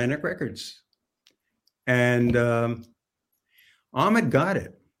of Atlantic Records. And Ahmet got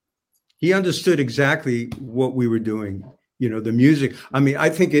it. He understood exactly what we were doing. The music. I mean, I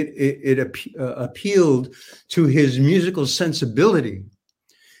think it appealed to his musical sensibility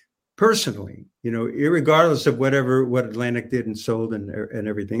personally, irregardless of what Atlantic did and sold and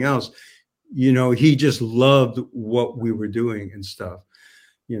everything else. He just loved what we were doing and stuff.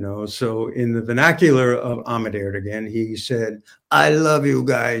 So in the vernacular of Ahmet Ertegun, he said, I love you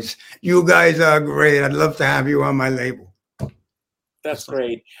guys. You guys are great. I'd love to have you on my label. That's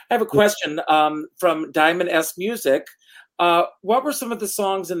great. I have a question from Diamond S Music. What were some of the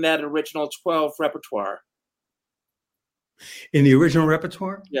songs in that original 12 repertoire? In the original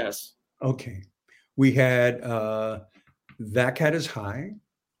repertoire? Yes. Okay. We had That Cat Is High.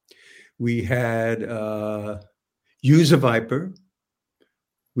 We had Use a Viper.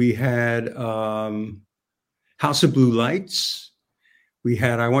 We had House of Blue Lights. We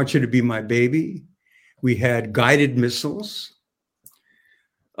had I Want You to Be My Baby. We had Guided Missiles.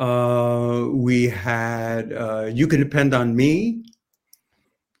 We had You Can Depend on Me.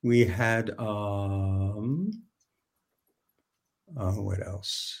 We had what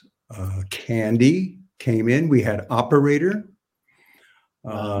else? Candy came in. We had Operator,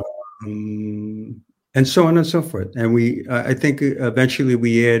 and so on and so forth. And we, I think, eventually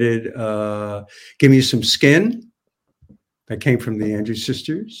we added "Give Me Some Skin." That came from the Andrews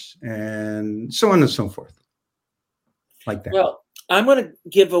Sisters, and so on and so forth, like that. Well, I'm going to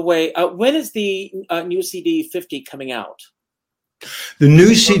give away. When is the new CD 50 coming out? The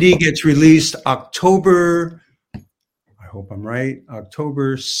new CD gets released October, I hope I'm right,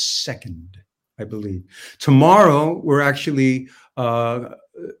 October 2nd, I believe. Tomorrow, we're actually,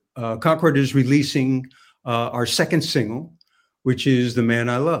 Concord is releasing our second single, which is The Man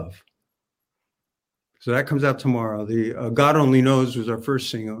I Love. So that comes out tomorrow. The God Only Knows was our first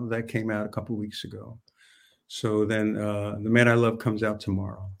single. That came out a couple of weeks ago. So then The Man I Love comes out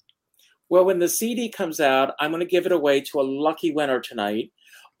tomorrow. Well, when the CD comes out, I'm going to give it away to a lucky winner tonight.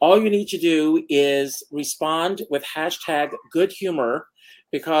 All you need to do is respond with hashtag good humor,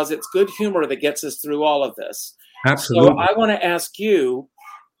 because it's good humor that gets us through all of this. Absolutely. So I want to ask you,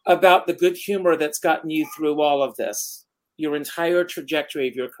 about the good humor that's gotten you through all of this, your entire trajectory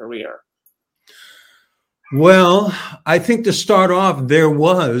of your career? Well, I think to start off, there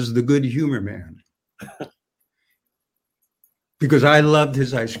was the Good Humor Man. Because I loved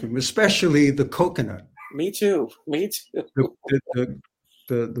his ice cream, especially the coconut. Me too. The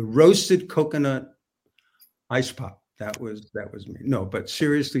roasted coconut ice pop. That was me. No, but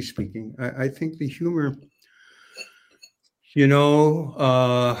seriously speaking, I think the humor,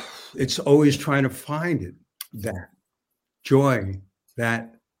 it's always trying to find it, that joy,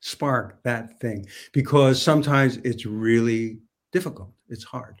 that spark, that thing, because sometimes it's really difficult. It's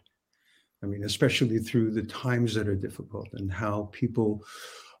hard. I mean, especially through the times that are difficult and how people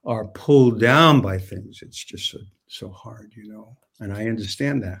are pulled down by things. It's just so hard, and I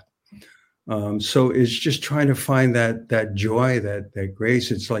understand that. So it's just trying to find that joy, that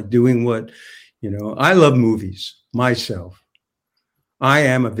grace. It's like doing what, I love movies myself. I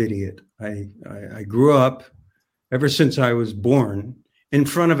am a idiot. I grew up ever since I was born in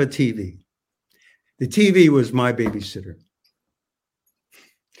front of a TV. The TV was my babysitter.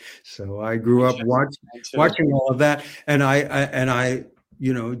 So I grew up watching all of that, and I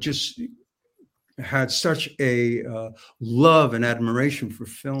just had such a love and admiration for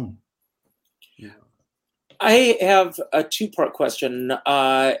film. Yeah. I have a two-part question.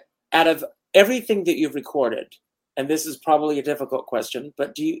 Out of everything that you've recorded, and this is probably a difficult question,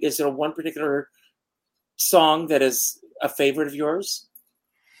 but is there one particular song that is a favorite of yours?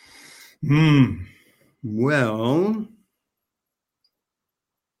 Well.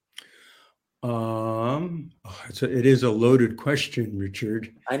 It is a loaded question,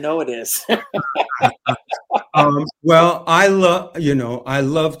 Richard. I know it is. Well, I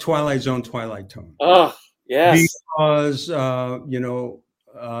love Twilight Zone, Twilight Tone. Oh, yes. Because, not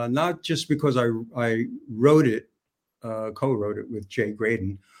just because I wrote it, co-wrote it with Jay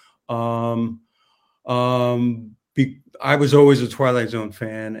Graydon. I was always a Twilight Zone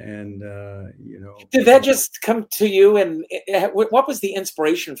fan, and Did that just come to you? And what was the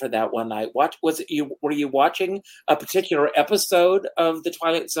inspiration for that one night? Were you watching a particular episode of the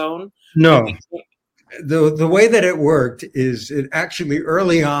Twilight Zone? No. The way that it worked is it actually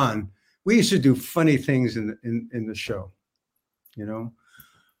early on we used to do funny things in the show.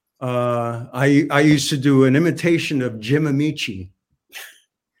 I used to do an imitation of Jim Amici.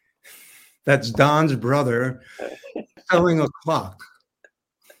 That's Don's brother. Selling a clock,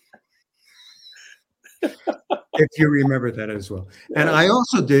 if you remember that as well. And I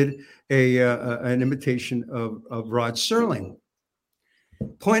also did an imitation of Rod Serling,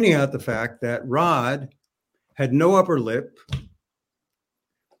 pointing out the fact that Rod had no upper lip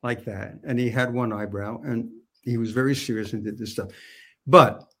like that, and he had one eyebrow, and he was very serious and did this stuff.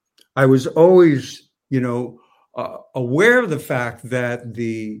 But I was always, aware of the fact that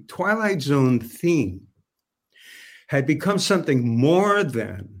the Twilight Zone theme had become something more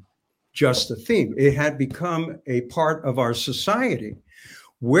than just a theme. It had become a part of our society.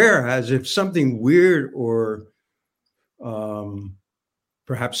 Whereas if something weird or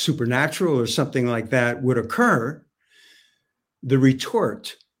perhaps supernatural or something like that would occur, the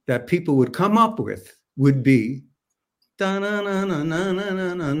retort that people would come up with would be, they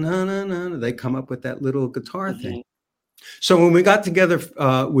come up with that little guitar thing. So when we got together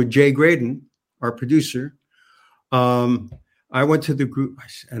with Jay Graydon, our producer, I went to the group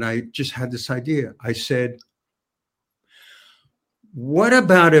and I just had this idea. I said, what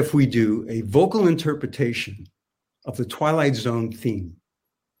about if we do a vocal interpretation of the Twilight Zone theme?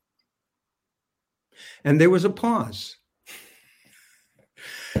 And there was a pause.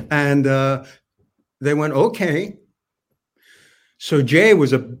 And they went, okay. So Jay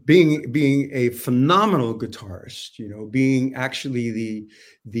was being a phenomenal guitarist, being actually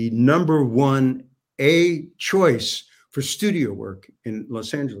the number one choice for studio work in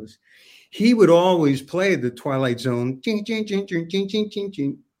Los Angeles. He would always play the Twilight Zone,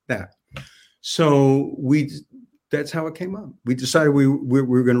 that. So that's how it came up. We decided we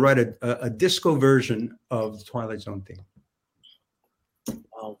were going to write a disco version of the Twilight Zone theme.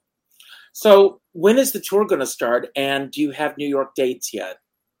 Wow. So when is the tour going to start? And do you have New York dates yet?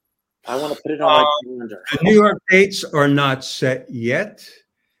 I want to put it on my calendar. The New York dates are not set yet.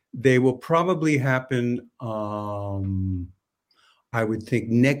 They will probably happen, I would think,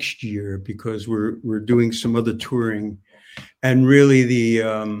 next year, because we're doing some other touring, and really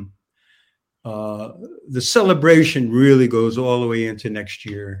the celebration really goes all the way into next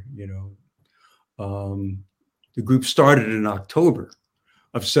year. The group started in October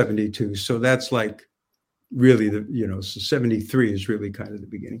of '72, so that's like really so 73 is really kind of the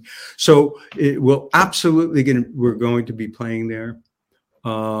beginning. So it will absolutely we're going to be playing there.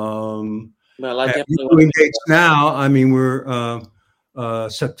 Well, I and definitely we're want doing to. dates now. I mean, we're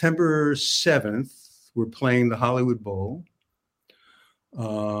September 7th. We're playing the Hollywood Bowl.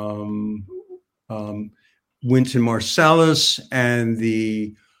 Wynton Marsalis and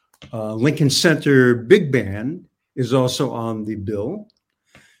the Lincoln Center Big Band is also on the bill,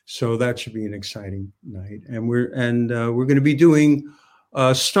 so that should be an exciting night. And we're going to be doing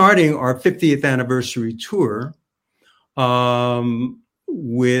starting our 50th anniversary tour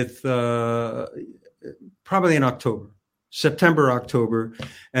with probably in October, September, October,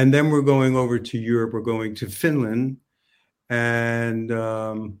 and then we're going over to Europe. We're going to Finland and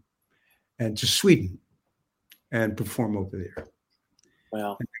to Sweden and perform over there.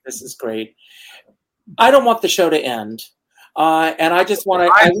 Well, this is great. I don't want the show to end. And I just want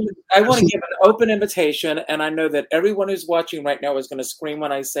to, I want to give an open invitation. And I know that everyone who's watching right now is going to scream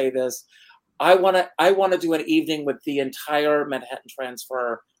when I say this. I want to do an evening with the entire Manhattan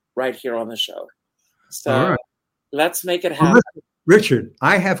Transfer right here on the show. So let's make it happen. Richard,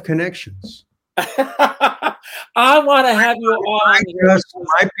 I have connections. I want to have you all. I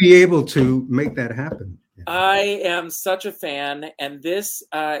might be able to make that happen. I am such a fan, and this,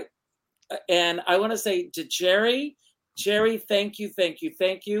 and I want to say to Jerry, thank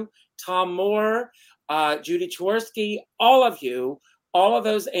you. Tom Moore, Judy Jaworski, all of you, all of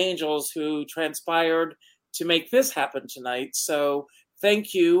those angels who transpired to make this happen tonight. So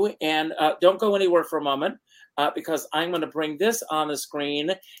thank you, and don't go anywhere for a moment because I'm going to bring this on the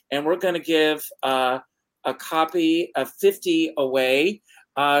screen, and we're going to give a copy of 50 away.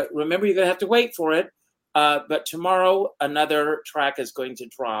 Remember, you're going to have to wait for it. But tomorrow, another track is going to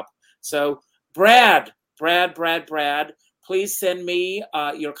drop. So, Brad, please send me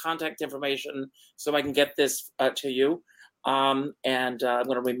your contact information so I can get this to you. And I'm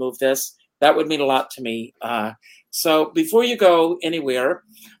going to remove this. That would mean a lot to me. So, before you go anywhere,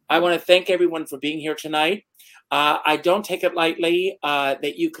 I want to thank everyone for being here tonight. I don't take it lightly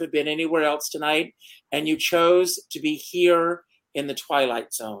that you could have been anywhere else tonight, and you chose to be here in the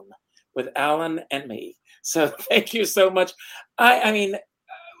Twilight Zone with Alan and me. So thank you so much. I mean,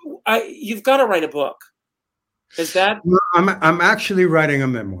 you've got to write a book. Is that? Well, I'm actually writing a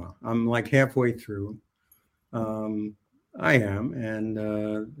memoir. I'm like halfway through. I am,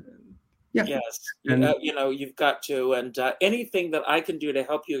 and yeah. Yes, you've got to, and anything that I can do to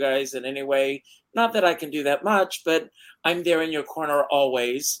help you guys in any way. Not that I can do that much, but I'm there in your corner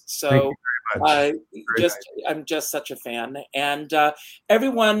always. So I'm just such a fan. And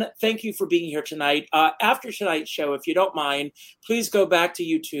everyone, thank you for being here tonight. After tonight's show, if you don't mind, please go back to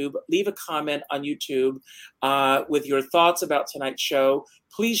YouTube, leave a comment on YouTube with your thoughts about tonight's show.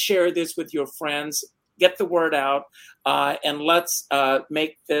 Please share this with your friends. Get the word out, and let's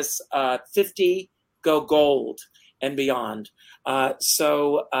make this 50 go gold and beyond.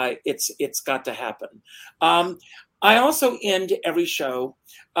 So it's got to happen. I also end every show,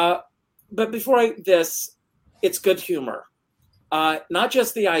 but before it's good humor. Not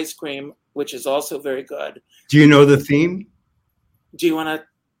just the ice cream, which is also very good. Do you know the theme? Do you want to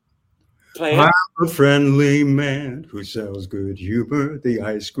play it? I'm a friendly man who sells good humor. The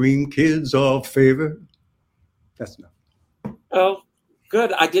ice cream kids all favor. That's enough. Oh,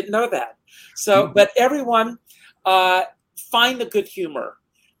 good. I didn't know that. So, but everyone, find the good humor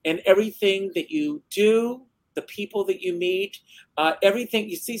in everything that you do, the people that you meet, everything.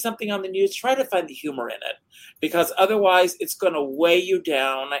 You see something on the news, try to find the humor in it, because otherwise it's going to weigh you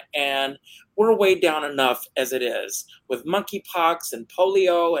down, and we're weighed down enough as it is with monkeypox and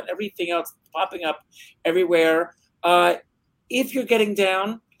polio and everything else popping up everywhere. If you're getting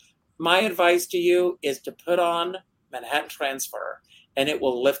down, my advice to you is to put on Manhattan Transfer, and it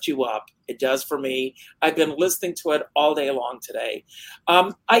will lift you up. It does for me. I've been listening to it all day long today.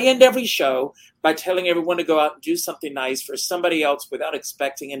 I end every show by telling everyone to go out and do something nice for somebody else without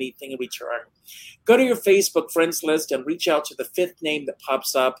expecting anything in return. Go to your Facebook friends list and reach out to the fifth name that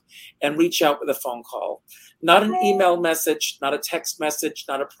pops up, and reach out with a phone call. Not an email message, not a text message,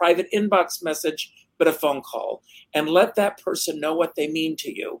 not a private inbox message, but a phone call. And let that person know what they mean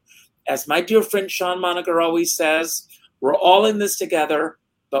to you. As my dear friend Sean Moniger always says, we're all in this together,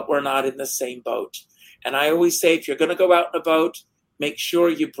 but we're not in the same boat. And I always say, if you're going to go out in a boat, make sure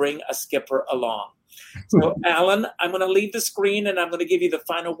you bring a skipper along. So, Alan, I'm going to leave the screen, and I'm going to give you the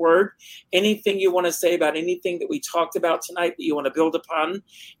final word. Anything you want to say about anything that we talked about tonight that you want to build upon,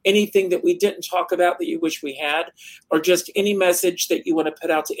 anything that we didn't talk about that you wish we had, or just any message that you want to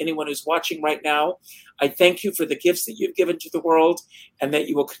put out to anyone who's watching right now. I thank you for the gifts that you've given to the world and that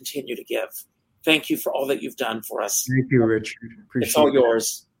you will continue to give. Thank you for all that you've done for us. Thank you, Richard. It's all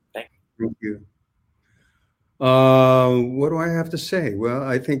yours. Thank you. What do I have to say? Well,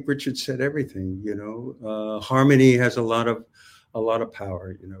 I think Richard said everything. Harmony has a lot of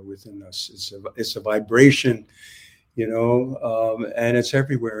power, within us. It's a vibration, and it's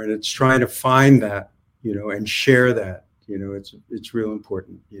everywhere, and it's trying to find that, and share that. It's real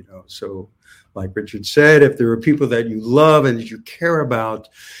important. So, like Richard said, if there are people that you love and that you care about,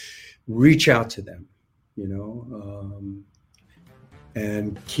 reach out to them,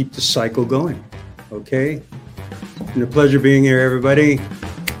 and keep the cycle going. Okay. It's been a pleasure being here, everybody.